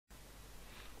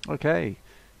Okay,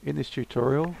 in this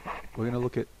tutorial we're going to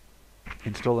look at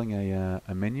installing a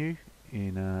menu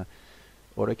in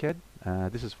AutoCAD.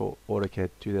 This is for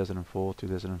AutoCAD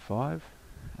 2004-2005.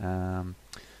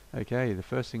 Okay, the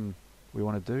first thing we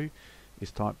want to do is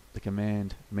type the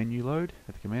command menuload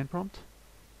at the command prompt.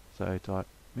 So type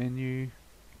menu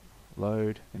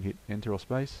load and hit enter or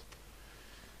space,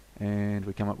 and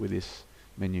we come up with this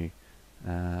menu.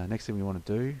 Next thing we want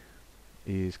to do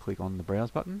is click on the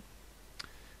browse button,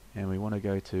 and we want to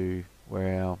go to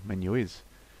where our menu is.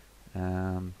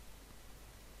 You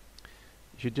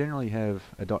should generally have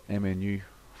a .menu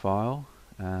file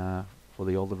for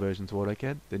the older versions of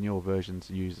AutoCAD. The newer versions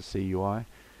use the CUI,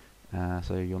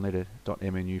 so you'll need a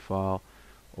 .mnu file,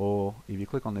 or if you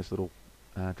click on this little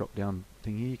drop down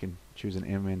thing here, you can choose an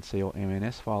MNC or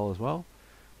MNS file as well.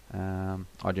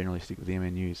 I generally stick with the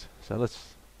MNUs. So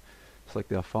let's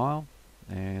select our file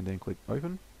and then click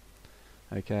open.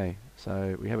 Okay,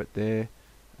 so we have it there.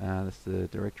 That's the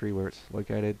directory where it's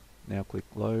located. Now click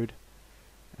load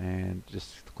and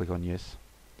just click on yes.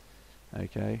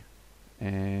 Okay,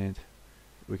 and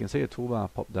we can see a toolbar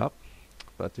popped up,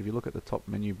 but if you look at the top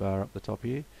menu bar up the top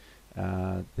here,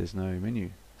 there's no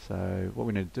menu. So what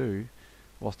we need to do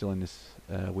while still in this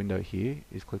window here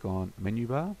is click on menu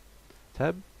bar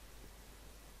tab,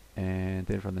 and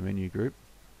then from the menu group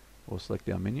we'll select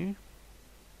our menu,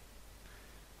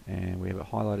 and we have it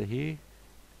highlighted here,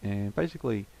 and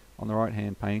basically on the right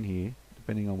hand pane here,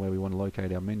 depending on where we want to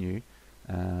locate our menu,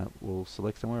 we'll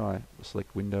select somewhere. I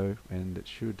select window, and it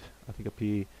should, I think,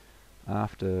 appear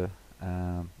after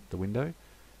the window.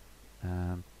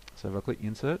 So if I click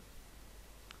insert,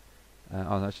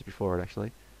 oh no, it's just before it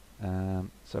actually.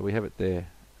 So we have it there.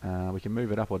 We can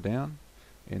move it up or down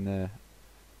in the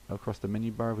across the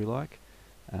menu bar if we like.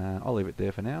 I'll leave it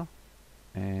there for now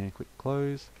and click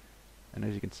close, and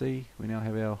as you can see, we now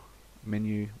have our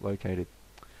menu located.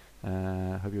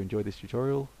 Hope you enjoyed this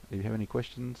tutorial. If you have any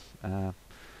questions,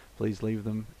 please leave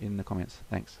them in the comments.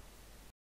 Thanks.